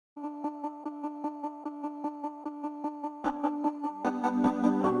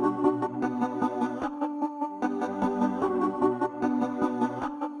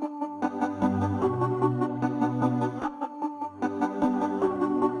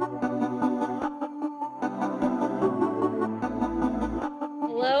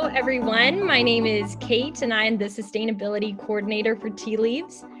Hello, everyone. My name is Kate, and I am the Sustainability Coordinator for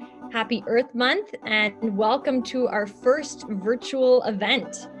TEALEAVES. Happy Earth Month, and welcome to our first virtual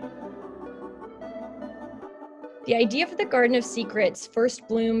event. The idea for the Garden of Secrets first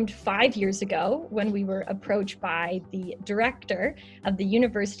bloomed 5 years ago when we were approached by the director of the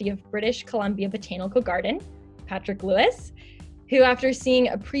University of British Columbia Botanical Garden, Patrick Lewis, who, after seeing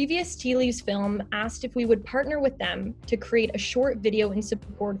a previous TEALEAVES film, asked if we would partner with them to create a short video in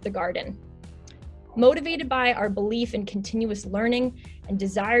support of the garden. Motivated by our belief in continuous learning and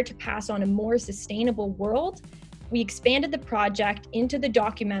desire to pass on a more sustainable world, we expanded the project into the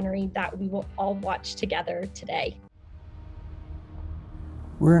documentary that we will all watch together today.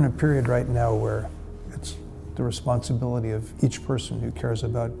 We're in a period right now where it's the responsibility of each person who cares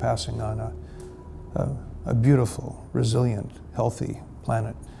about passing on a beautiful, resilient, healthy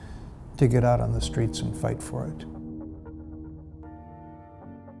planet to get out on the streets and fight for it.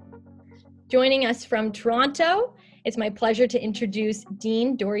 Joining us from Toronto, it's my pleasure to introduce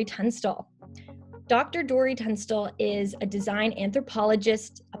Dean Dory Tunstall. Dr. Dory Tunstall is a design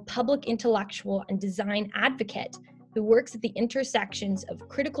anthropologist, a public intellectual, and design advocate who works at the intersections of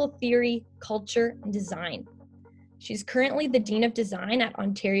critical theory, culture, and design. She's currently the Dean of Design at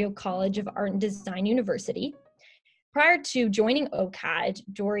Ontario College of Art and Design University. Prior to joining OCAD,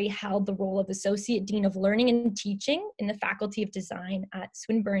 Dory held the role of Associate Dean of Learning and Teaching in the Faculty of Design at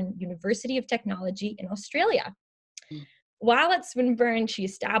Swinburne University of Technology in Australia. While at Swinburne, she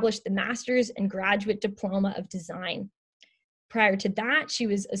established the Master's and Graduate Diploma of Design. Prior to that, she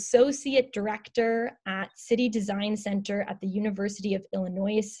was Associate Director at City Design Center at the University of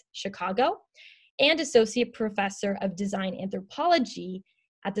Illinois, Chicago, and Associate Professor of Design Anthropology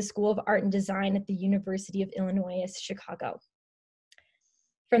at the School of Art and Design at the University of Illinois, Chicago.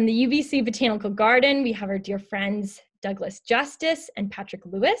 From the UBC Botanical Garden, we have our dear friends Douglas Justice and Patrick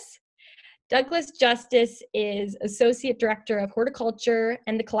Lewis. Douglas Justice is Associate Director of Horticulture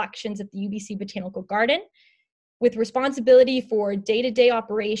and the Collections at the UBC Botanical Garden, with responsibility for day-to-day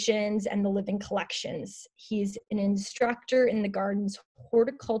operations and the living collections. He's an instructor in the garden's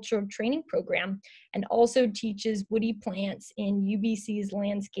horticultural training program and also teaches woody plants in UBC's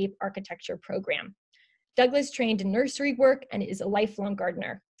landscape architecture program. Douglas trained in nursery work and is a lifelong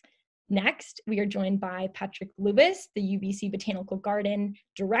gardener. Next, we are joined by Patrick Lewis, the UBC Botanical Garden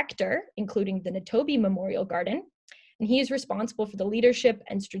Director, including the Natobi Memorial Garden, and he is responsible for the leadership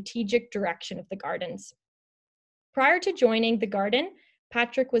and strategic direction of the gardens. Prior to joining the garden,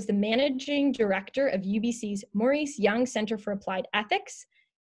 Patrick was the Managing Director of UBC's Maurice Young Center for Applied Ethics,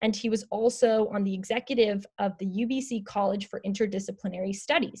 and he was also on the executive of the UBC College for Interdisciplinary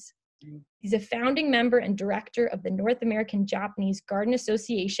Studies. He's a founding member and director of the North American Japanese Garden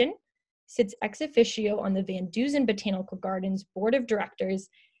Association, sits ex officio on the Van Dusen Botanical Gardens Board of Directors,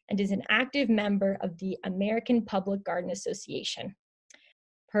 and is an active member of the American Public Garden Association.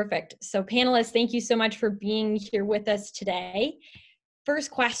 Perfect. So panelists, thank you so much for being here with us today.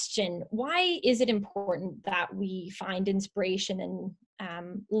 First question, why is it important that we find inspiration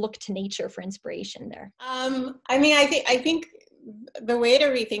and look to nature for inspiration there? I think the way to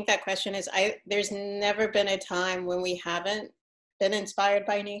rethink that question is there's never been a time when we haven't been inspired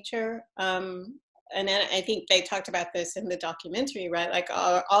by nature. And then I think they talked about this in the documentary, right? Like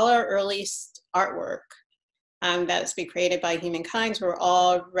all our earliest artwork that's been created by humankind were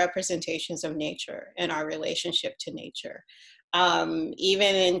all representations of nature and our relationship to nature.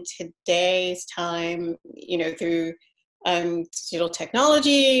 Even in today's time, through digital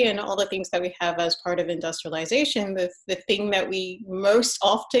technology and all the things that we have as part of industrialization, the thing that we most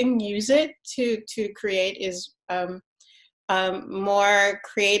often use it to create is more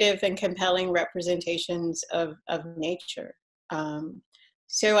creative and compelling representations of nature.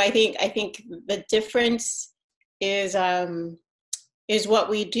 So I think the difference is what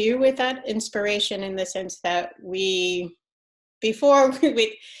we do with that inspiration, in the sense that before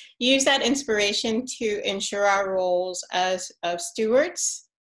we use that inspiration to ensure our roles as stewards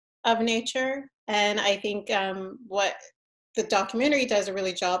of nature. And I think what the documentary does a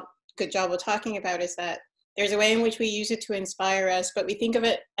really good job of talking about is that there's a way in which we use it to inspire us, but we think of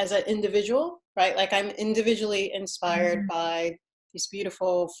it as an individual, right? Like I'm individually inspired by this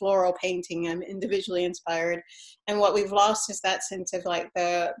beautiful floral painting. I'm individually inspired. And what we've lost is that sense of like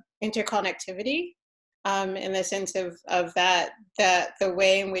the interconnectivity, in the sense of that the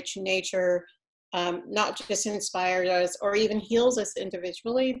way in which nature not just inspires us or even heals us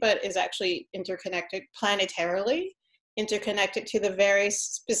individually, but is actually interconnected planetarily, interconnected to the very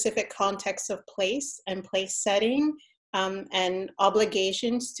specific context of place and place setting, and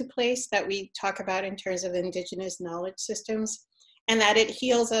obligations to place that we talk about in terms of indigenous knowledge systems, and that it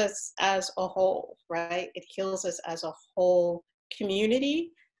heals us as a whole, right? It heals us as a whole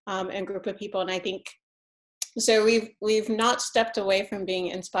community and group of people. And I think, so we've not stepped away from being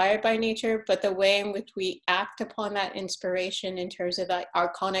inspired by nature, but the way in which we act upon that inspiration in terms of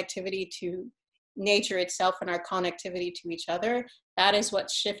our connectivity to nature itself and our connectivity to each other, that is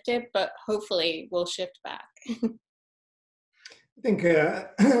what's shifted, but hopefully will shift back. I think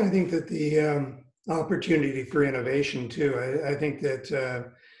that the opportunity for innovation too. I think that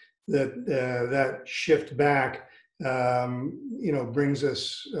that shift back, brings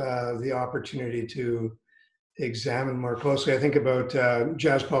us the opportunity to examine more closely. I think about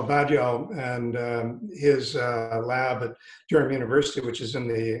Jaspal Badial and his lab at Durham University, which is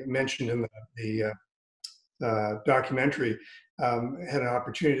mentioned in the documentary. Had an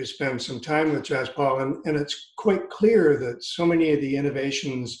opportunity to spend some time with Jaspal, and it's quite clear that so many of the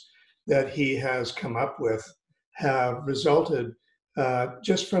innovations that he has come up with have resulted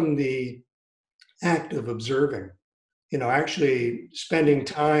just from the act of observing. Actually spending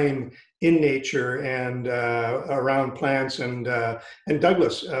time in nature and around plants, and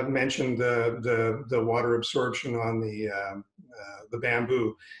Douglas mentioned the water absorption on the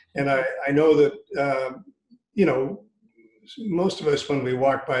bamboo, and I know that most of us, when we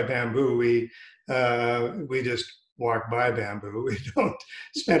walk by bamboo, we just walk by bamboo. We don't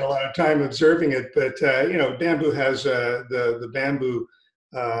spend a lot of time observing it, but bamboo has the bamboo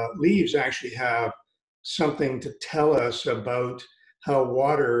leaves actually have something to tell us about how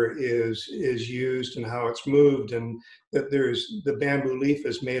water is used and how it's moved, and that the bamboo leaf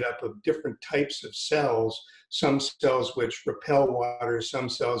is made up of different types of cells, some cells which repel water, some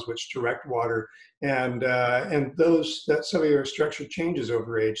cells which direct water, and that cellular structure changes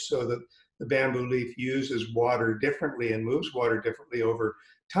over age, so that the bamboo leaf uses water differently and moves water differently over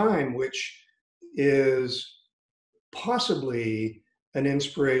time, which is possibly an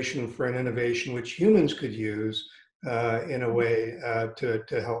inspiration for an innovation which humans could use in a way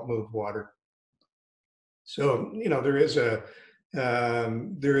to help move water. So there is,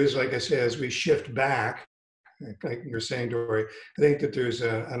 like I say, as we shift back, like you're saying, Dory, I think that there's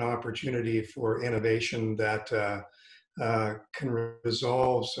an opportunity for innovation that can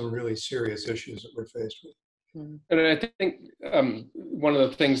resolve some really serious issues that we're faced with. And I think one of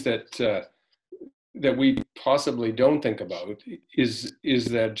the things that we possibly don't think about is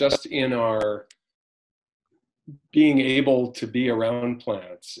that just in our being able to be around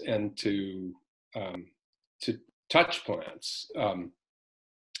plants and to touch plants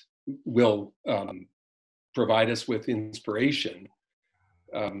will provide us with inspiration.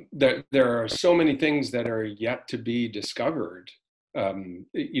 There are so many things that are yet to be discovered.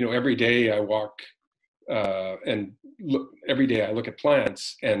 Every day I walk and every day I look at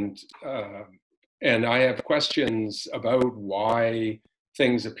plants, and I have questions about why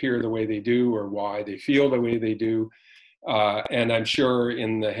things appear the way they do or why they feel the way they do. And I'm sure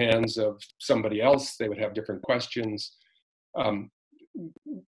in the hands of somebody else, they would have different questions. There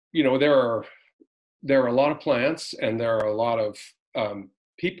are a lot of plants, and there are a lot of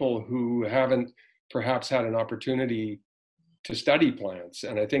people who haven't perhaps had an opportunity to study plants.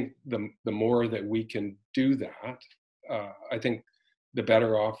 And I think the more that we can do that, I think the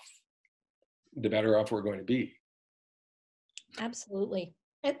better off we're going to be. Absolutely.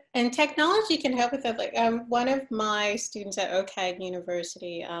 And technology can help with that. Like one of my students at OCAD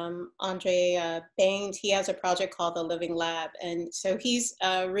University, Andre Baines, he has a project called the Living Lab. And so he's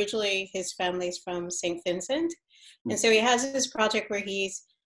originally, his family's from St. Vincent. And so he has this project where he's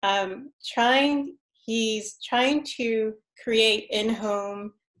trying to create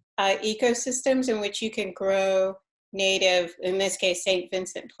in-home ecosystems in which you can grow native, in this case, St.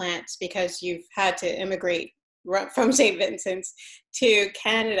 Vincent plants, because you've had to immigrate from St. Vincent's to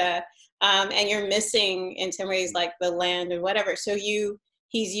Canada, and you're missing in some ways like the land and whatever. So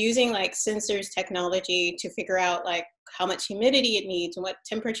he's using like sensors technology to figure out like how much humidity it needs and what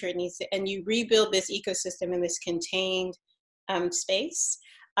temperature it needs, and you rebuild this ecosystem in this contained space.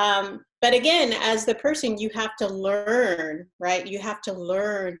 But again, as the person, you have to learn, right? You have to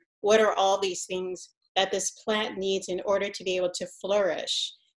learn what are all these things that this plant needs in order to be able to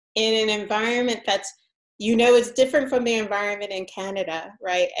flourish in an environment that's, it's different from the environment in Canada,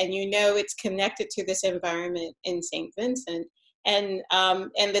 right? And it's connected to this environment in St. Vincent. And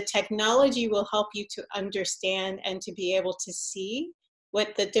the technology will help you to understand and to be able to see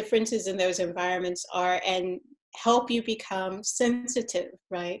what the differences in those environments are, and help you become sensitive,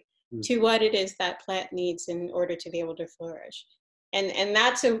 right, to what it is that plant needs in order to be able to flourish. And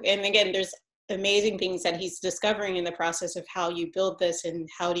that's and again, there's amazing things that he's discovering in the process of how you build this and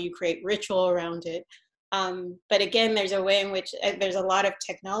how do you create ritual around it. But again, there's a way in which there's a lot of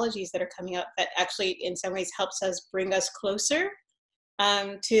technologies that are coming up that actually in some ways helps us bring us closer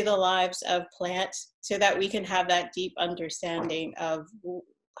to the lives of plants, so that we can have that deep understanding of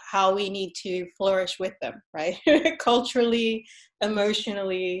how we need to flourish with them, right? Culturally,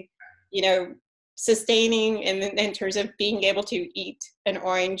 emotionally, you know, sustaining in terms of being able to eat an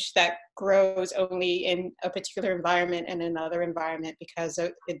orange that grows only in a particular environment and another environment, because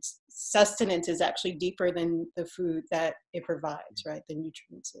its sustenance is actually deeper than the food that it provides, right? The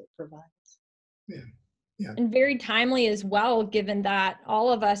nutrients it provides. Yeah. Yeah. And very timely as well, given that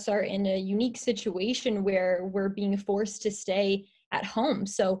all of us are in a unique situation where we're being forced to stay at home.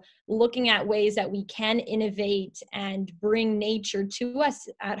 So looking at ways that we can innovate and bring nature to us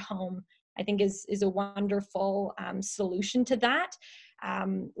at home, I think is a wonderful solution to that,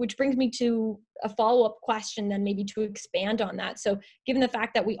 which brings me to a follow-up question then, maybe to expand on that. So given the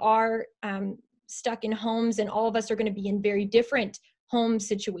fact that we are stuck in homes and all of us are going to be in very different home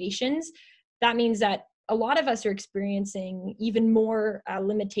situations, that means that a lot of us are experiencing even more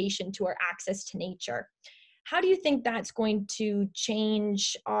limitation to our access to nature. How do you think that's going to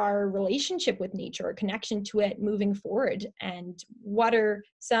change our relationship with nature or connection to it moving forward? And what are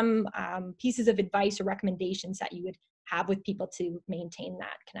some pieces of advice or recommendations that you would have with people to maintain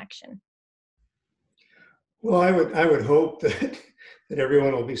that connection? Well, I would hope that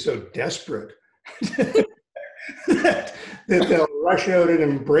everyone will be so desperate that they'll rush out and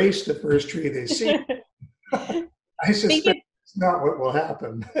embrace the first tree they see. I suspect it's not what will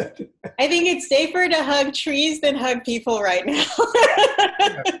happen. I think it's safer to hug trees than hug people right now.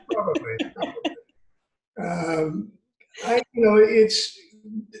 Yeah, probably. I'm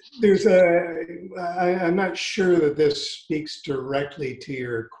not sure that this speaks directly to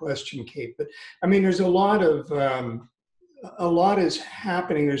your question, Kate, but I mean, there's a lot is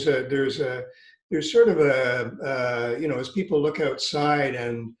happening. There's sort of as people look outside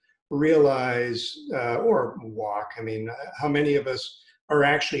and realize or walk, I mean, how many of us are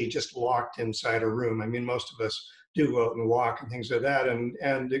actually just locked inside a room? I mean, most of us do go out and walk and things like that,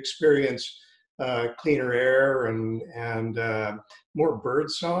 and experience cleaner air and more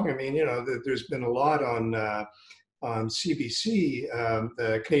bird song. I mean, there's been a lot on CBC,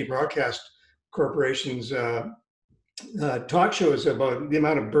 the Canadian Broadcast Corporation's talk shows about the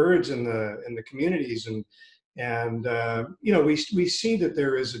amount of birds in the communities, and we see that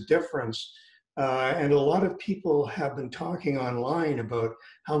there is a difference, and a lot of people have been talking online about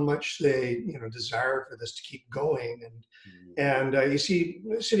how much they desire for this to keep going, and you see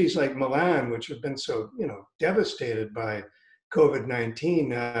cities like Milan, which have been so devastated by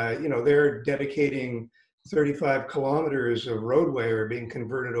COVID-19, they're dedicating 35 kilometers of roadway are being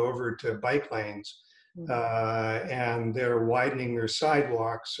converted over to bike lanes, and they're widening their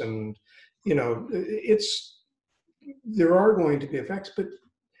sidewalks, and there are going to be effects, but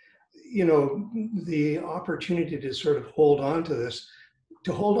the opportunity to sort of hold on to this,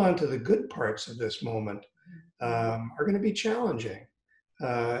 to hold on to the good parts of this moment, are going to be challenging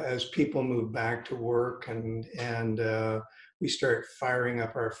as people move back to work and we start firing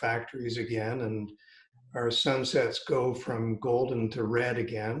up our factories again, and our sunsets go from golden to red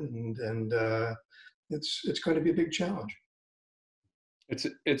again, and it's going to be a big challenge.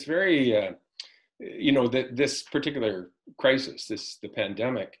 It's very that this particular crisis, the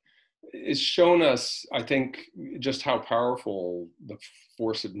pandemic, has shown us, I think, just how powerful the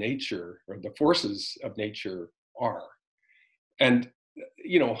force of nature, or the forces of nature, are. And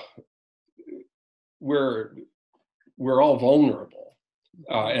we're all vulnerable,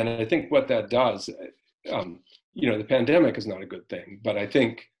 and I think what that does, the pandemic is not a good thing, but I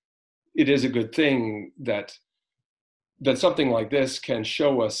think it is a good thing that something like this can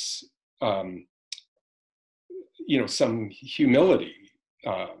show us some humility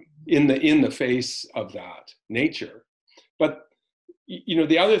in the face of that nature. But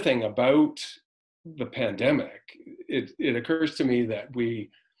the other thing about the pandemic, it occurs to me that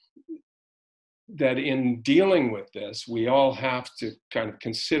in dealing with this, we all have to kind of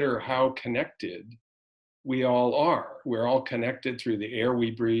consider how connected we all are. We're all connected through the air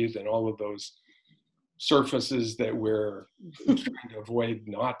we breathe and all of those surfaces that we're trying to avoid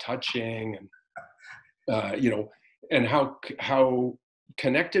not touching, and and how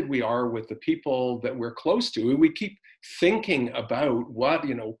connected we are with the people that we're close to. We keep thinking about what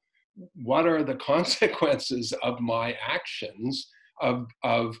are the consequences of my actions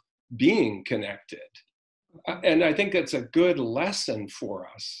of being connected. And I think it's a good lesson for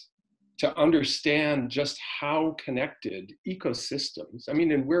us to understand just how connected ecosystems, I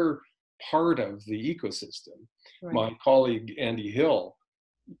mean, and we're part of the ecosystem. Right. My colleague, Andy Hill,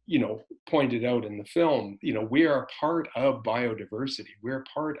 pointed out in the film, we are a part of biodiversity. We're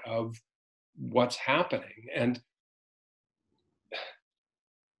part of what's happening. And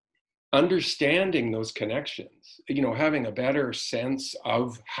understanding those connections, having a better sense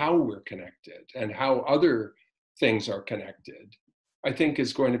of how we're connected and how other things are connected, I think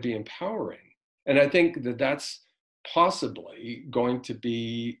is going to be empowering. And I think that that's possibly going to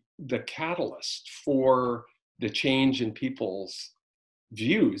be the catalyst for the change in people's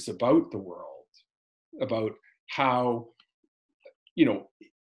views about the world, about how,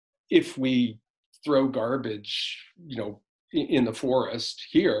 if we throw garbage, in the forest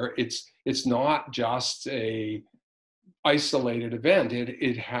here, it's not just a isolated event.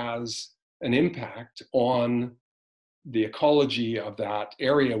 It has an impact on the ecology of that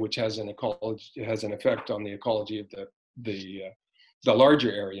area, which has an effect on the ecology of the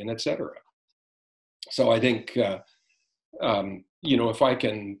larger area, and et cetera. So I think if I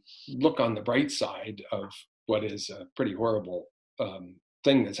can look on the bright side of what is a pretty horrible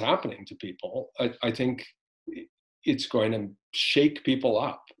thing that's happening to people, I think it's going to shake people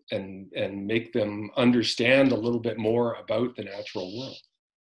up and make them understand a little bit more about the natural world.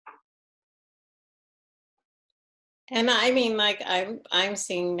 And I mean, like I'm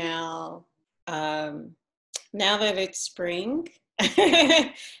seeing now, now that it's spring,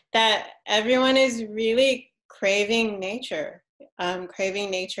 that everyone is really craving nature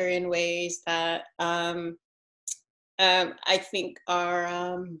in ways that I think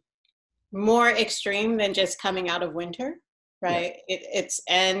are more extreme than just coming out of winter, right? Yeah.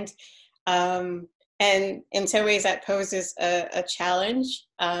 And in some ways that poses a challenge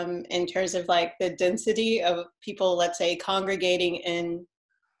in terms of like the density of people, let's say, congregating in,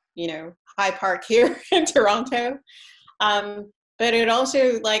 High Park here in Toronto. But it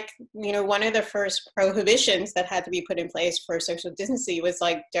also, like, one of the first prohibitions that had to be put in place for social distancing was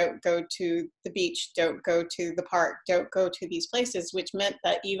like, don't go to the beach, don't go to the park, don't go to these places, which meant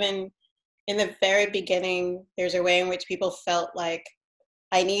that even in the very beginning, there's a way in which people felt like,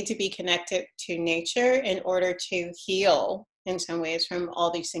 I need to be connected to nature in order to heal in some ways from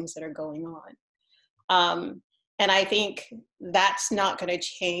all these things that are going on. And I think that's not going to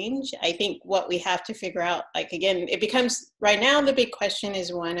change. I think what we have to figure out, like, again, it becomes, right now, the big question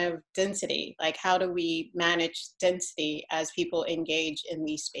is one of density. Like, how do we manage density as people engage in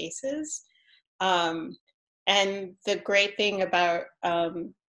these spaces? And the great thing about,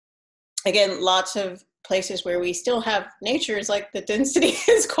 again, lots of places where we still have nature is like the density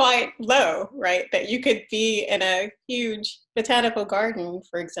is quite low, right? That you could be in a huge botanical garden,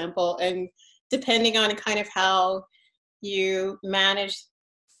 for example, and depending on kind of how you manage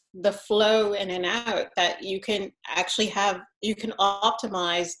the flow in and out, that you can actually you can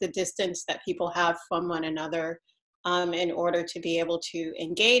optimize the distance that people have from one another in order to be able to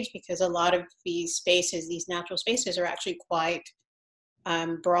engage, because a lot of these spaces, these natural spaces, are actually quite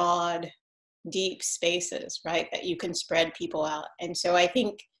broad, deep spaces, right, that you can spread people out. And so I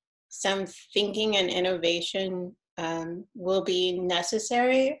think some thinking and innovation will be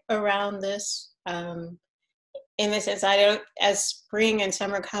necessary around this. In the sense, as spring and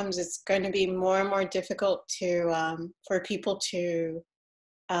summer comes, it's going to be more and more difficult for people to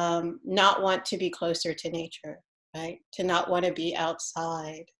not want to be closer to nature, right? To not want to be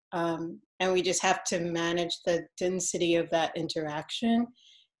outside. And we just have to manage the density of that interaction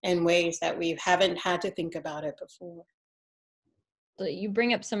in ways that we haven't had to think about it before. So you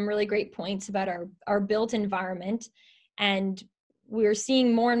bring up some really great points about our built environment, and we're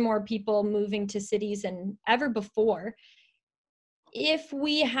seeing more and more people moving to cities than ever before. If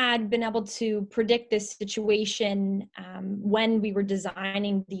we had been able to predict this situation when we were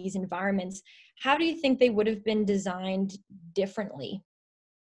designing these environments, how do you think they would have been designed differently?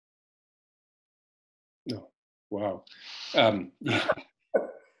 Oh, wow.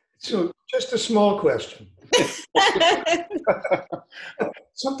 So just a small question.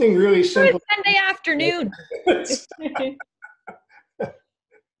 Something really simple. It's Sunday afternoon.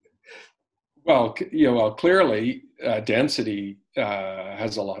 Well, clearly density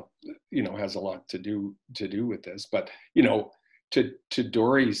has a lot to do with this. But to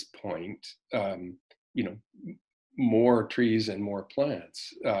Dory's point, more trees and more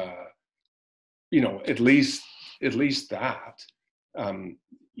plants. At least that.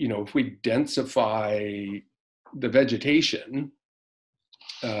 If we densify the vegetation,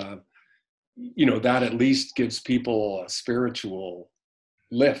 that at least gives people a spiritual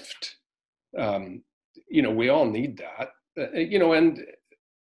lift. We all need that,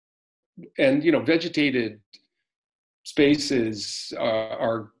 and vegetated spaces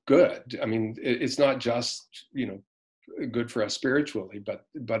are good. I mean, it's not just, good for us spiritually, but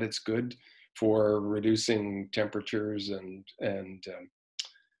it's good for reducing temperatures and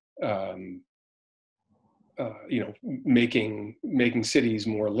making cities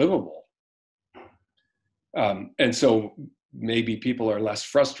more livable. And so maybe people are less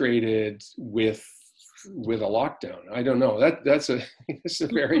frustrated with a lockdown. I don't know. It's a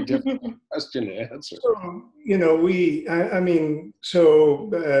very difficult question to answer. So,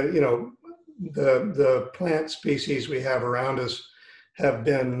 the plant species we have around us have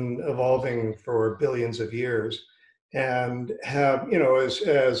been evolving for billions of years, and have, as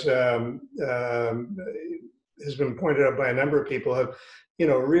has been pointed out by a number of people, have,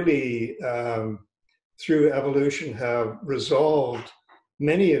 really through evolution have resolved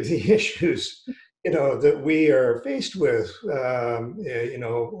many of the issues that we are faced with, that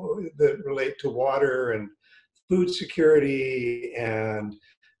relate to water and food security and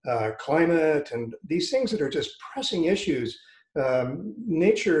climate and these things that are just pressing issues.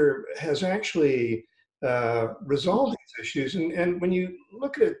 Nature has actually resolved these issues. And when you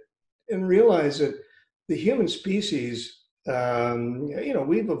look at it and realize that the human species,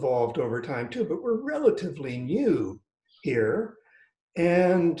 we've evolved over time too, but we're relatively new here.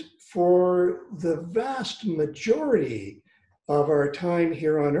 And for the vast majority of our time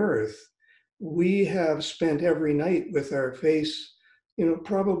here on Earth, we have spent every night with our face,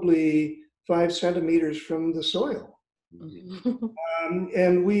 probably 5 centimeters from the soil.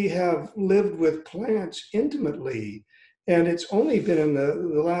 And we have lived with plants intimately. And it's only been in the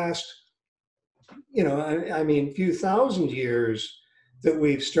last, few thousand years that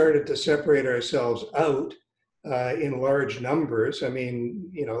we've started to separate ourselves out in large numbers. I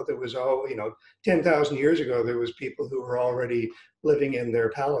mean, there was 10,000 years ago, there was people who were already living in their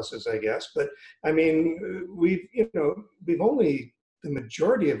palaces, I guess. But I mean, the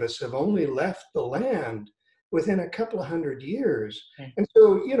majority of us have only left the land within a couple of hundred years. Okay. And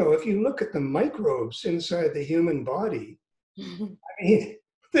so, if you look at the microbes inside the human body, I mean,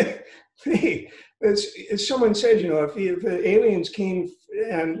 as someone said, if aliens came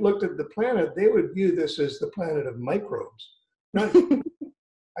and looked at the planet, they would view this as the planet of microbes. I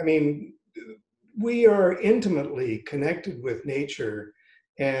mean, we are intimately connected with nature,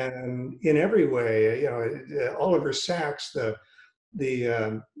 and in every way, Oliver Sacks,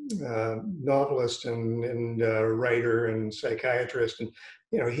 the novelist and writer and psychiatrist, and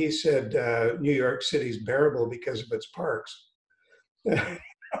he said New York City's bearable because of its parks.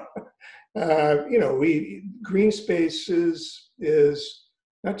 Green space is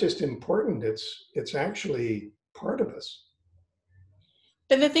not just important, it's actually part of us.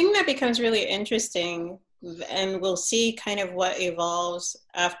 But the thing that becomes really interesting, and we'll see kind of what evolves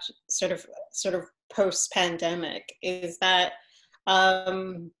after sort of post-pandemic, is that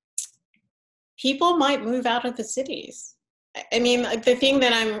people might move out of the cities. I mean, the thing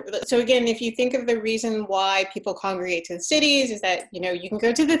that so again, if you think of the reason why people congregate to the cities is that, you can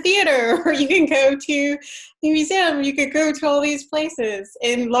go to the theater, or you can go to the museum, you could go to all these places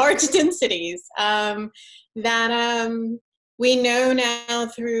in large densities, we know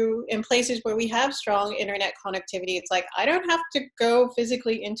now in places where we have strong internet connectivity, it's like, I don't have to go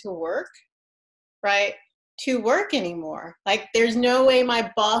physically into work, right, to work anymore. Like, there's no way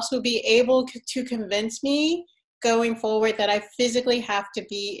my boss will be able to convince me going forward that I physically have to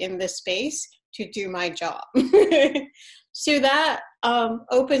be in this space to do my job. So that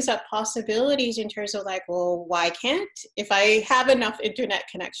opens up possibilities in terms of like, well, why can't, if I have enough internet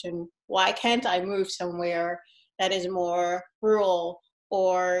connection, why can't I move somewhere that is more rural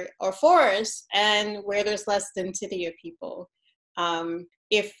or forest, and where there's less density of people?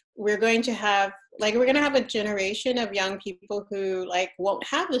 If we're going to have a generation of young people who won't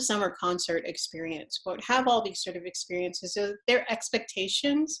have the summer concert experience, won't have all these sort of experiences, so their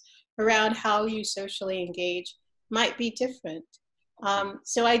expectations around how you socially engage might be different.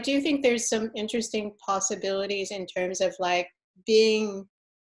 So I do think there's some interesting possibilities in terms of to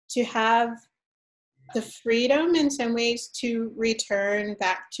have the freedom in some ways to return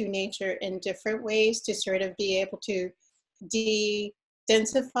back to nature in different ways, to sort of be able to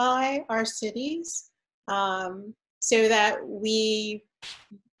densify our cities, so that we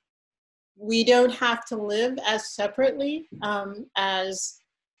don't have to live as separately as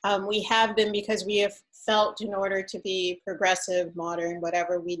we have been, because we have felt in order to be progressive, modern,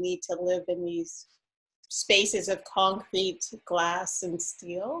 whatever, we need to live in these spaces of concrete, glass, and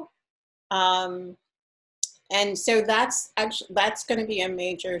steel. And so that's going to be a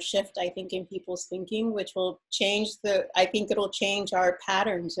major shift, I think, in people's thinking, which will change I think it'll change our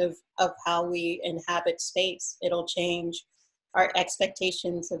patterns of how we inhabit space. It'll change our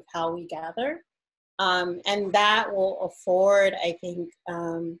expectations of how we gather. And that will afford, I think,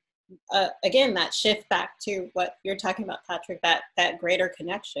 again, that shift back to what you're talking about, Patrick, that greater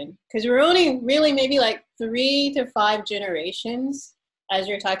connection. Because we're only really maybe like 3 to 5 generations, as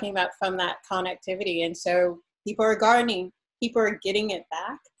you're talking about, from that connectivity. And so people are gardening, people are getting it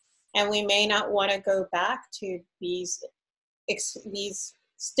back. And we may not want to go back to these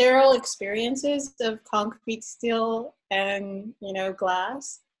sterile experiences of concrete, steel, and,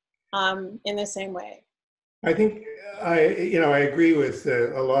 glass in the same way. I think I agree with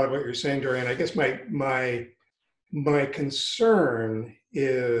a lot of what you're saying, Dorian. I guess my concern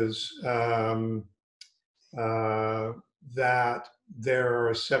is that there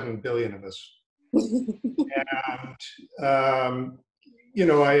are 7 billion of us, and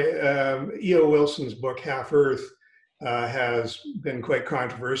E.O. Wilson's book Half Earth has been quite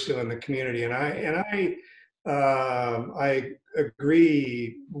controversial in the community, and I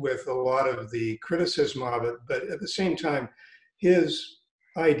agree with a lot of the criticism of it, but at the same time, his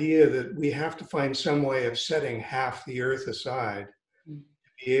idea that we have to find some way of setting half the earth aside to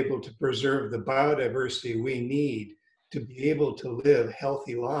be able to preserve the biodiversity we need to be able to live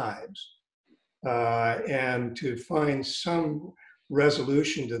healthy lives, and to find some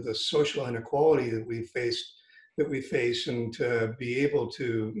resolution to the social inequality that we face, and to be able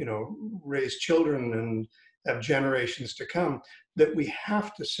to, raise children and have generations to come, that we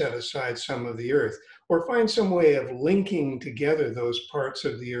have to set aside some of the earth, or find some way of linking together those parts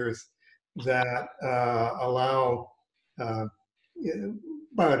of the earth that allow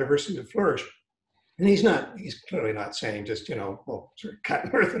biodiversity to flourish. And he's clearly not saying just, sort of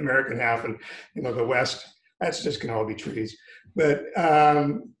cut North America in half and, the West, that's just going to all be trees. But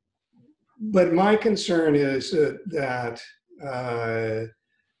my concern is that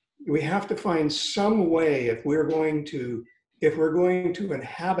we have to find some way, if we're going to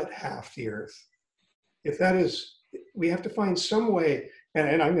inhabit half the earth, we have to find some way,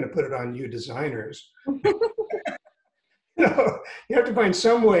 and I'm going to put it on you designers. You have to find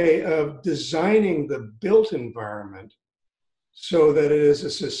some way of designing the built environment so that it is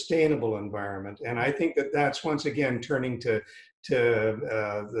a sustainable environment. And I think that that's, once again, turning to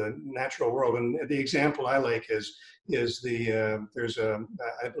the natural world. And the example I like is there's I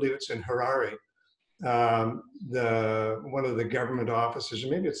believe it's in Harare, one of the government offices, or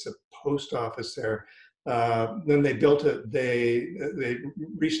maybe it's the post office there. Then they built it. They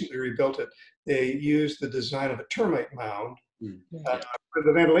recently rebuilt it. They used the design of a termite mound for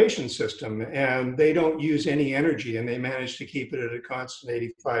the ventilation system, and they don't use any energy, and they managed to keep it at a constant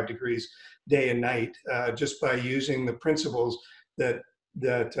 85 degrees day and night, just by using the principles that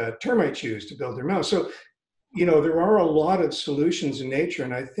termites use to build their mounds. So, there are a lot of solutions in nature,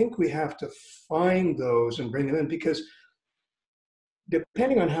 and I think we have to find those and bring them in, because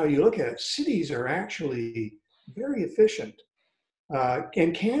depending on how you look at it, cities are actually very efficient,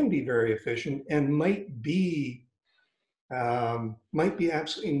 and can be very efficient, and might be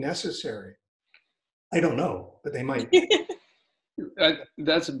absolutely necessary. I don't know, but they might.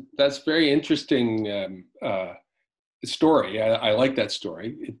 That's very interesting story. I like that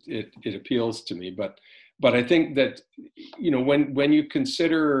story. It appeals to me, but I think that when you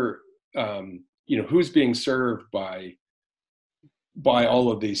consider who's being served by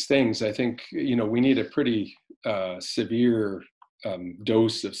all of these things, I think we need a pretty severe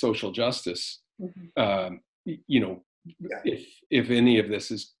dose of social justice. If any of this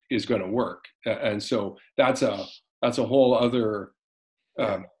is going to work, and so that's a whole other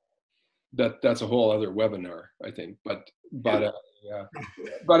that's a whole other webinar, I think. But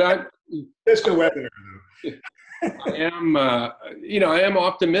I just a webinar. I am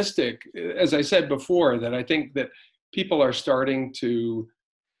optimistic, as I said before, that I think that people are starting to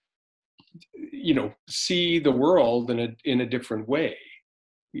see the world in a different way.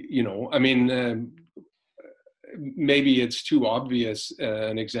 Maybe it's too obvious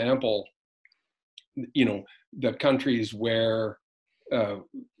an example. The countries where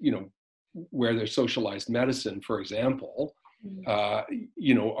where there's socialized medicine, for example,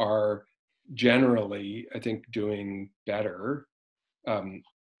 are generally, I think, doing better,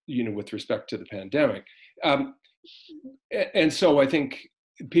 with respect to the pandemic. And so I think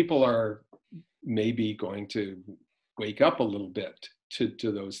people are maybe going to wake up a little bit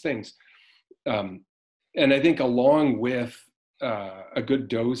to those things. And I think along with a good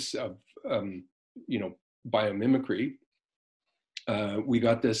dose of, biomimicry, we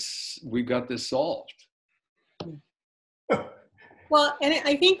got this solved. Well, and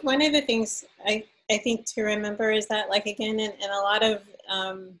I think one of the things I think to remember is that, like, again, in a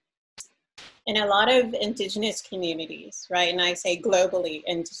lot of indigenous communities, right? And I say globally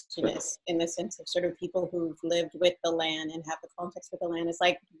indigenous in the sense of sort of people who've lived with the land and have the context with the land. It's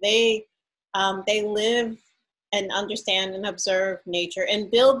like they live and understand and observe nature and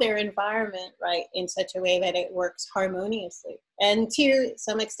build their environment, right, in such a way that it works harmoniously and to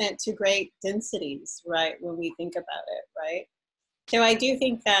some extent to great densities, right, when we think about it, right? So I do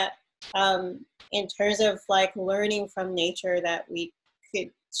think that in terms of like learning from nature, that we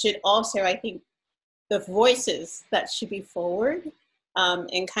should also, I think, the voices that should be forward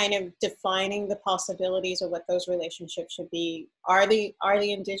and kind of defining the possibilities of what those relationships should be are the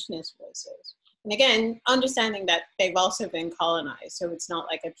indigenous voices. And again, understanding that they've also been colonized, so it's not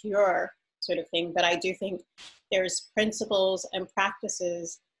like a pure sort of thing, but I do think there's principles and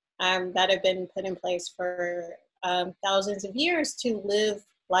practices that have been put in place for thousands of years to live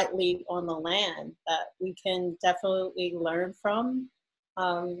lightly on the land that we can definitely learn from,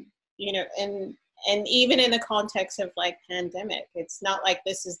 you know, and even in the context of like pandemic, it's not like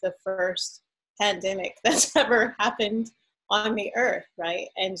this is the first pandemic that's ever happened on the earth, right?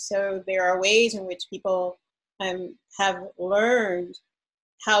 And so there are ways in which people have learned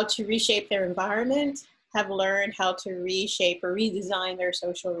how to reshape their environment, have learned how to reshape or redesign their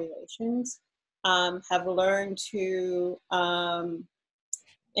social relations, have learned to,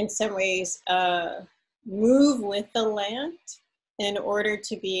 in some ways, move with the land in order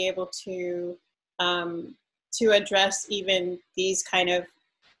to be able to address even these kind of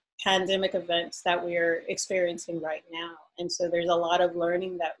pandemic events that we're experiencing right now. And so there's a lot of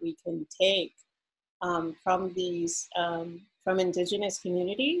learning that we can take from these, from indigenous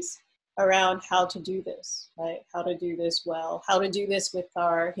communities around how to do this, right? How to do this well, how to do this with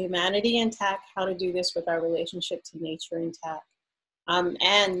our humanity intact, how to do this with our relationship to nature intact,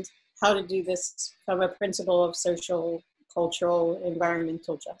 and how to do this from a principle of social, cultural,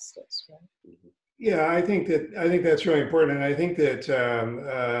 environmental justice, right? Yeah, I think that's really important, and I think that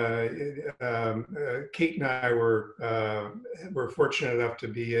Kate and I were fortunate enough to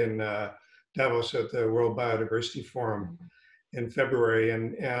be in Davos at the World Biodiversity Forum in February,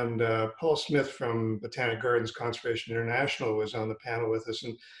 and Paul Smith from Botanic Gardens Conservation International was on the panel with us,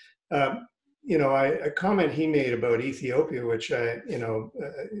 and you know, a comment he made about Ethiopia, which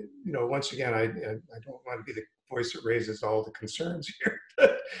once again, I don't want to be the voice that raises all the concerns here,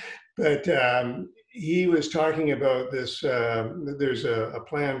 but he was talking about this. There's a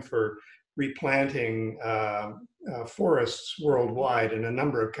plan for replanting forests worldwide in a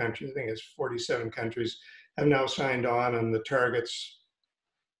number of countries. I think it's 47 countries have now signed on, and the targets,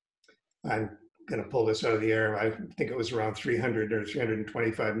 I'm going to pull this out of the air, I think it was around 300 or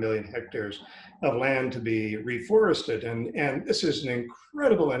 325 million hectares of land to be reforested. And this is an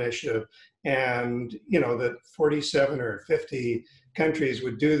incredible initiative. And, you know, that 47 or 50 countries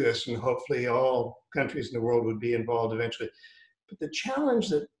would do this, and hopefully all countries in the world would be involved eventually. But the challenge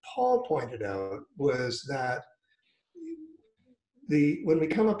that Paul pointed out was that when we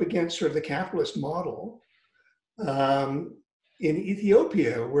come up against sort of the capitalist model, in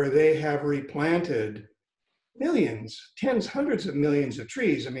Ethiopia, where they have replanted millions, tens, hundreds of millions of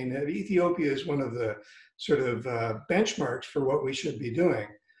trees. I mean, Ethiopia is one of the sort of benchmarks for what we should be doing.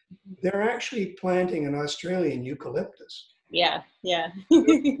 They're actually planting an Australian eucalyptus. Yeah, yeah. They're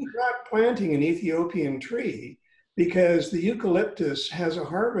not planting an Ethiopian tree because the eucalyptus has a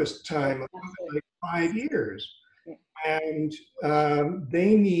harvest time of like 5 years. And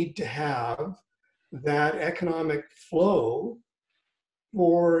they need to have that economic flow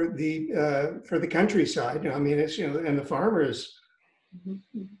for the countryside. I mean, it's, you know, and the farmers,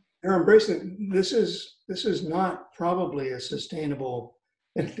 they're embracing this is not probably a sustainable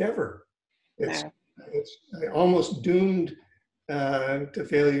endeavor. It's almost doomed to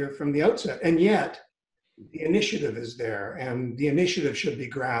failure from the outset. And yet the initiative is there, and the initiative should be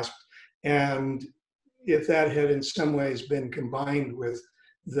grasped. And if that had in some ways been combined with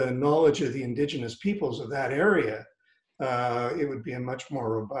the knowledge of the indigenous peoples of that area, it would be a much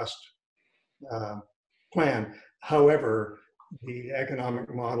more robust plan. However, the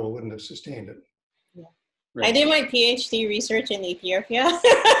economic model wouldn't have sustained it. Yeah. Right. I did my PhD research in Ethiopia.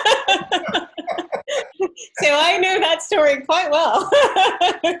 So I know that story quite well.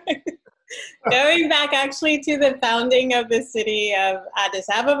 Going back actually to the founding of the city of Addis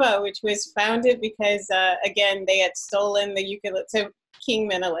Ababa, which was founded because, again, they had stolen the eucalyptus. So King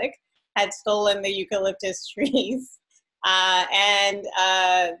Menelik had stolen the eucalyptus trees. And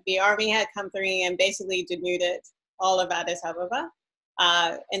the army had come through and basically denuded all of Addis Ababa.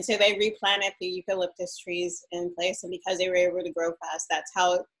 And so they replanted the eucalyptus trees in place, and because they were able to grow fast, that's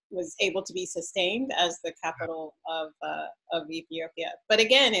how it was able to be sustained as the capital of Ethiopia. But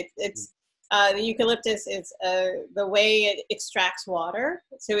again, it's the eucalyptus is the way it extracts water,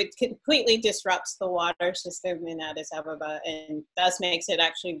 so it completely disrupts the water system in Addis Ababa, and thus makes it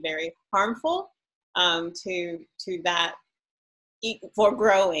actually very harmful to that for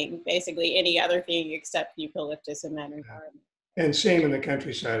growing basically any other thing except eucalyptus in that environment. And same in the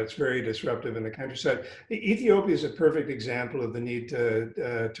countryside. It's very disruptive in the countryside. Ethiopia is a perfect example of the need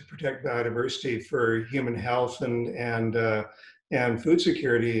to protect biodiversity for human health and food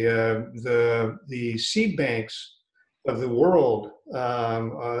security. The seed banks of the world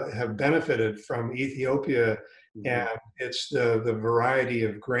have benefited from Ethiopia, and it's the variety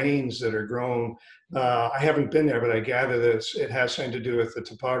of grains that are grown. I haven't been there, but I gather that it has something to do with the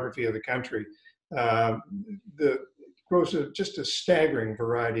topography of the country. Grows just a staggering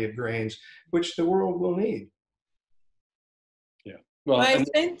variety of grains, which the world will need. Yeah. Well, I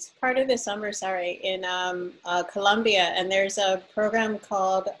spent part of the summer, in Colombia, and there's a program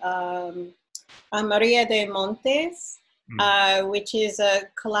called Maria de Montes, which is a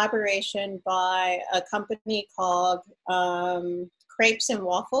collaboration by a company called Crepes and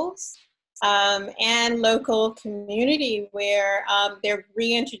Waffles, and local community, where they're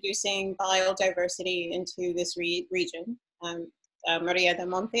reintroducing biodiversity into this region, Maria de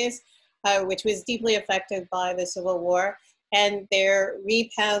Montes, which was deeply affected by the Civil War. And they're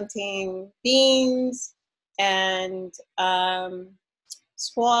replanting beans and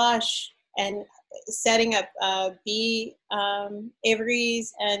squash and setting up bee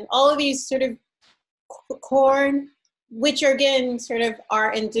aviaries and all of these sort of corn, which are, again, sort of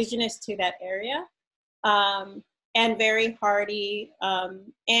are indigenous to that area, and very hardy.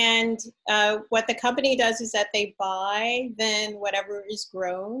 And what the company does is that they buy then whatever is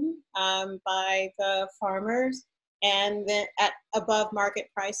grown by the farmers, and then at above market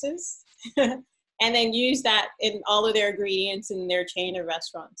prices, and then use that in all of their ingredients in their chain of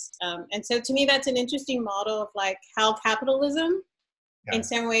restaurants. And so to me, that's an interesting model of like how capitalism in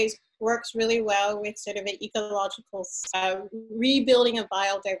some ways works really well with sort of an ecological rebuilding of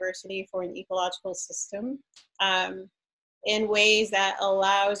biodiversity for an ecological system in ways that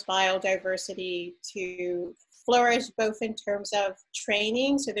allows biodiversity to flourish, both in terms of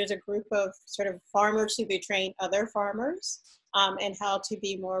training. So there's a group of sort of farmers who train other farmers and how to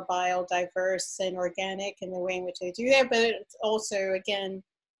be more biodiverse and organic in the way in which they do that. But it's also, again,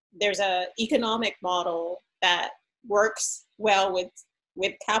 there's an economic model that works well with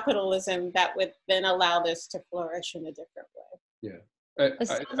capitalism that would then allow this to flourish in a different way. Yeah,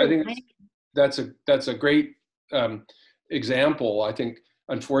 I think that's a great example. I think,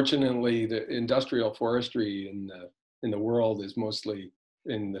 unfortunately, the industrial forestry in the world is mostly,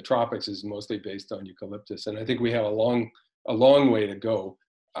 in the tropics, is mostly based on eucalyptus, and I think we have a long way to go.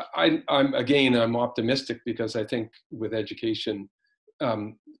 I'm optimistic, because I think with education,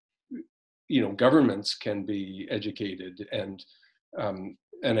 governments can be educated, and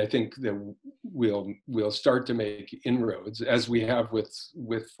I think that we'll start to make inroads, as we have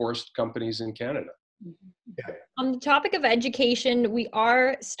with forest companies in Canada. Yeah. On the topic of education, we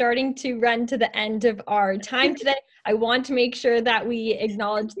are starting to run to the end of our time today. I want to make sure that we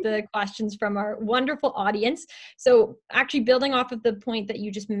acknowledge the questions from our wonderful audience. So actually, building off of the point that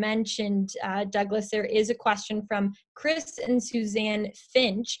you just mentioned, Douglas, there is a question from Chris and Suzanne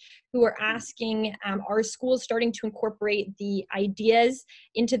Finch, who are asking, are schools starting to incorporate the ideas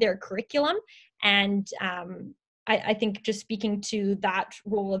into their curriculum? And I think just speaking to that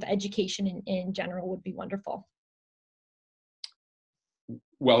role of education in general would be wonderful.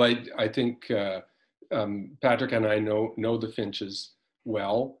 Well, I think Patrick and I know the Finches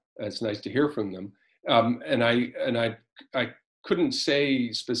well. It's nice to hear from them. And I couldn't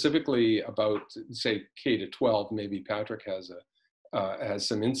say specifically about, say, K to 12. Maybe Patrick has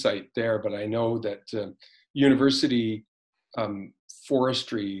some insight there, but I know that university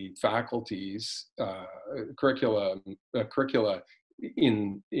forestry faculties, curricula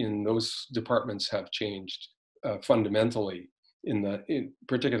in those departments have changed fundamentally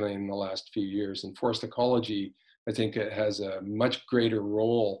particularly in the last few years. And forest ecology, I think, it has a much greater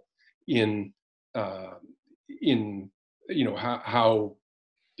role in how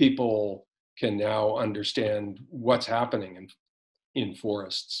people can now understand what's happening in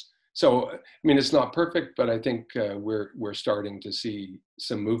forests. So, I mean, it's not perfect, but I think we're starting to see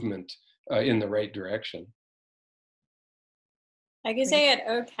some movement in the right direction. I can say at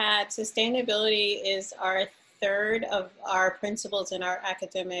OCAD, sustainability is our third of our principles in our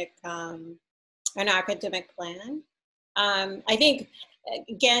academic plan. I think,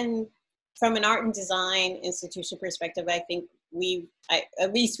 again, from an art and design institution perspective, I think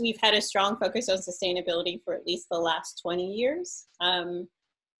at least we've had a strong focus on sustainability for at least the last 20 years.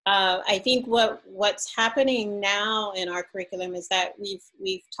 I think what's happening now in our curriculum is that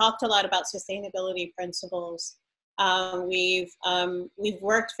we've talked a lot about sustainability principles. We've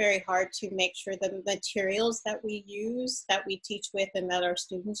worked very hard to make sure the materials that we use, that we teach with, and that our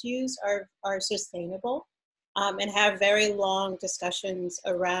students use are sustainable, and have very long discussions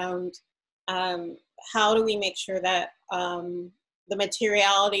around how do we make sure that the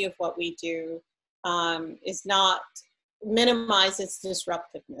materiality of what we do is not minimize its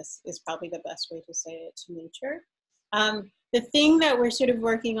disruptiveness, is probably the best way to say it, to nature. The thing that we're sort of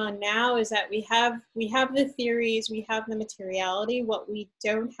working on now is that we have the theories, we have the materiality. What we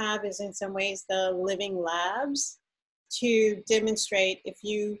don't have is, in some ways, the living labs to demonstrate, if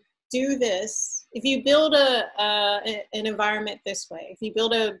you do this, if you build an environment this way, if you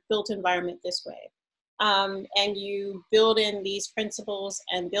build a built environment this way, and you build in these principles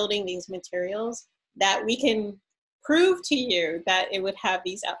and building these materials, that we can prove to you that it would have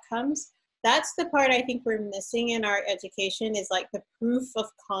these outcomes. That's the part I think we're missing in our education, is like the proof of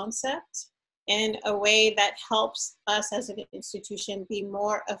concept in a way that helps us as an institution be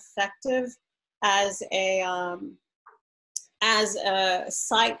more effective as a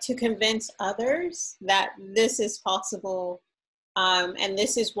site to convince others that this is possible, and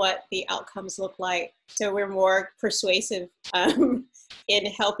this is what the outcomes look like. So we're more persuasive in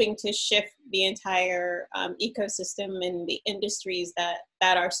helping to shift the entire ecosystem and the industries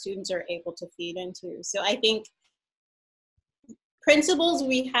that our students are able to feed into. So I think principles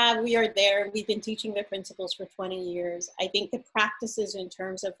we are there. We've been teaching the principles for 20 years. I think the practices in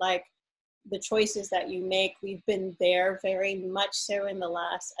terms of like the choices that you make, we've been there very much so in the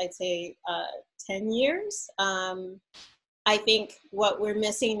last, I'd say, 10 years. I think what we're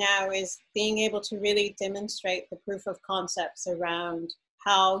missing now is being able to really demonstrate the proof of concepts around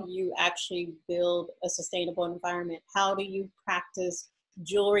how you actually build a sustainable environment. How do you practice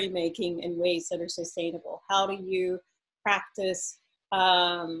jewelry making in ways that are sustainable? How do you practice,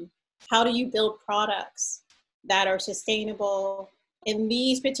 how do you build products that are sustainable in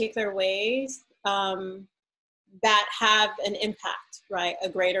these particular ways that have an impact, right? A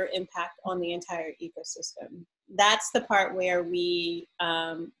greater impact on the entire ecosystem. That's the part where we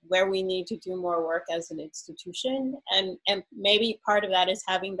need to do more work as an institution, and maybe part of that is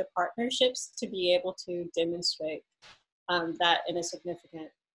having the partnerships to be able to demonstrate that in a significant,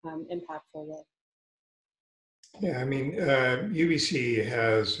 impactful way. Yeah, I mean, UBC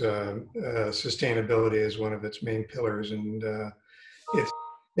has sustainability as one of its main pillars, and it's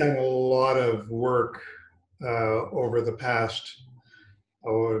done a lot of work over the past,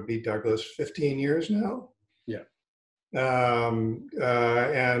 it would be, Douglas, 15 years now. Yeah. And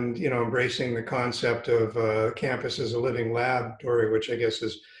embracing the concept of campus as a living laboratory, which I guess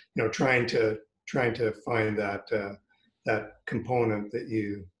is trying to find that component that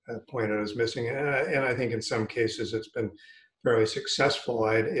you pointed out is missing, and I think in some cases it's been fairly successful.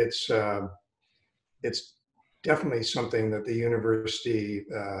 It's definitely something that the university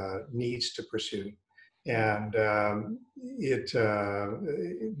needs to pursue. And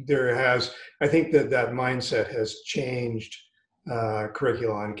there has, I think that mindset has changed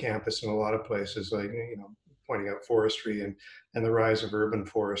curricula on campus in a lot of places, like, pointing out forestry and the rise of urban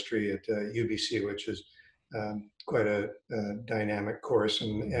forestry at UBC, which is quite a dynamic course,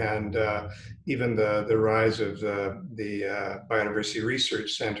 and even the rise of the Biodiversity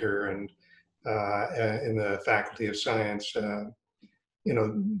Research Center and in the Faculty of Science.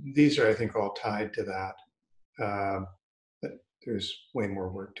 These are, I think, all tied to that, but there's way more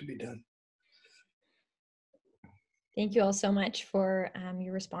work to be done. Thank you all so much for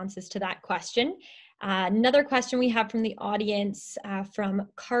your responses to that question. Another question we have from the audience from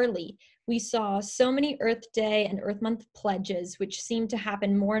Carly. We saw so many Earth Day and Earth Month pledges, which seem to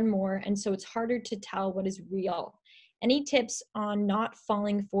happen more and more, and so it's harder to tell what is real. Any tips on not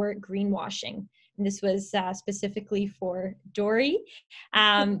falling for greenwashing? And this was specifically for Dory,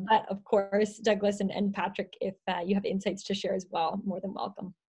 but of course, Douglas and Patrick, if you have insights to share as well, more than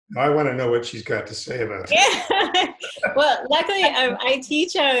welcome. I want to know what she's got to say about it. Yeah. Well, luckily, I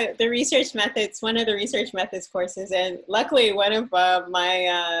teach the research methods, one of the research methods courses, and luckily one of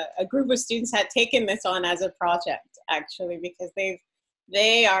a group of students had taken this on as a project, actually, because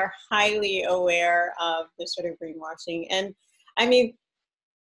they are highly aware of the sort of greenwashing. And I mean,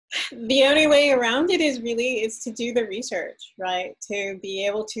 the only way around it is to do the research, right? To be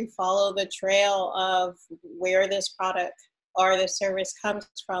able to follow the trail of where this product or the service comes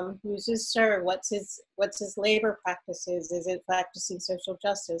from, who's his served, what's his labor practices, is it practicing social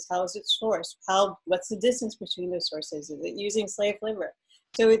justice, how is it sourced, what's the distance between the sources, is it using slave labor?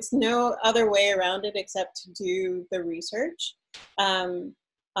 So it's no other way around it except to do the research.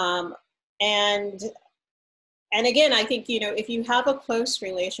 And again, I think, if you have a close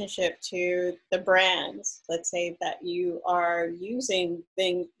relationship to the brands, let's say that you are using,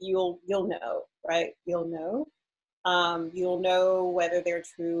 then you'll know, right? You'll know whether they're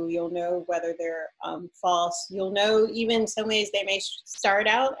true. You'll know whether they're false. You'll know, even in some ways they may start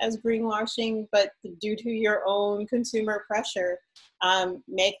out as greenwashing, but due to your own consumer pressure,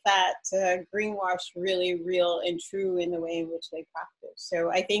 make that greenwash really real and true in the way in which they practice.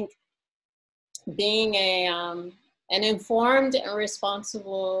 So I think being an informed and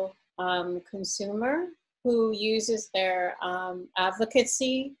responsible consumer who uses their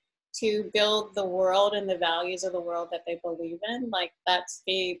advocacy to build the world and the values of the world that they believe in, like that's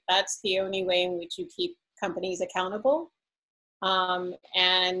the only way in which you keep companies accountable. And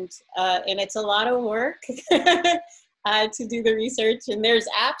it's a lot of work to do the research, and there's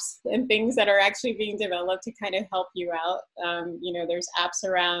apps and things that are actually being developed to kind of help you out. There's apps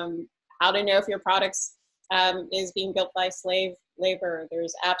around how to know if your products is being built by slave labor.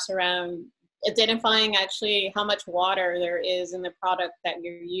 There's apps around identifying actually how much water there is in the product that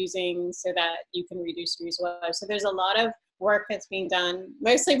you're using so that you can reduce use of water. So there's a lot of work that's being done,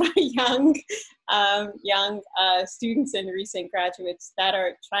 mostly by young students and recent graduates that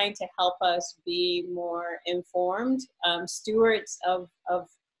are trying to help us be more informed stewards of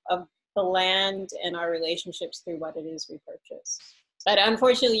the land and our relationships through what it is we purchase. But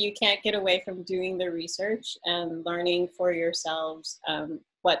unfortunately, you can't get away from doing the research and learning for yourselves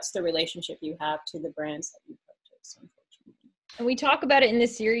what's the relationship you have to the brands that you purchase, unfortunately. And we talk about it in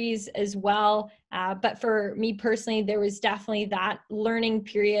this series as well. But for me personally, there was definitely that learning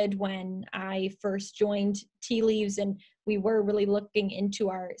period when I first joined TEALEAVES, and we were really looking into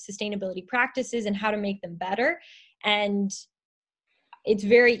our sustainability practices and how to make them better. And it's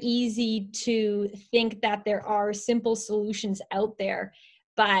very easy to think that there are simple solutions out there,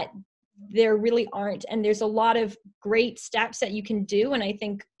 but there really aren't. And there's a lot of great steps that you can do. And I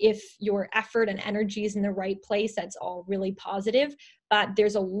think if your effort and energy is in the right place, that's all really positive. But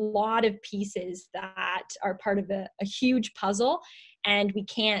there's a lot of pieces that are part of a huge puzzle. And we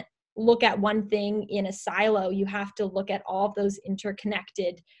can't look at one thing in a silo. You have to look at all of those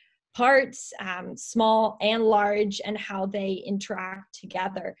interconnected parts, small and large, and how they interact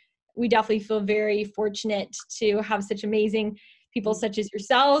together. We definitely feel very fortunate to have such amazing people such as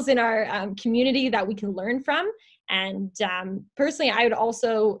yourselves in our community that we can learn from. And personally, I would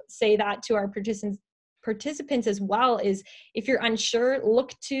also say that to our participants as well, is if you're unsure,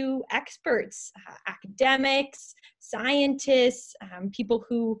 look to experts, academics, scientists, people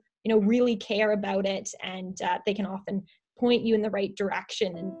who really care about it, and they can often point you in the right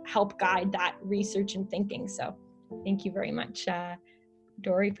direction and help guide that research and thinking. So thank you very much,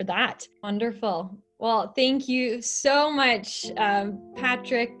 Dory, for that. Wonderful. Well, thank you so much,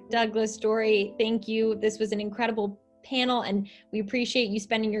 Patrick, Douglas, Dory. Thank you. This was an incredible panel, and we appreciate you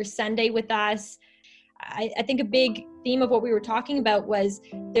spending your Sunday with us. I think a big theme of what we were talking about was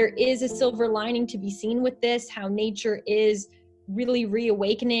there is a silver lining to be seen with this, how nature is really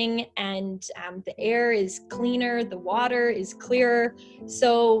reawakening, and the air is cleaner, the water is clearer.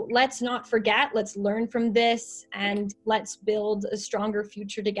 So let's not forget, let's learn from this, and let's build a stronger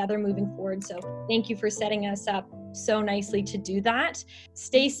future together moving forward. So thank you for setting us up so nicely to do that.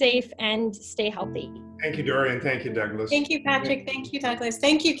 Stay safe and stay healthy. Thank you, Dory, and thank you, Douglas. Thank you, Patrick. Thank you, Douglas.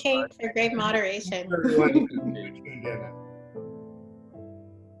 Thank you, Kate, for great moderation. Everyone who tuned in.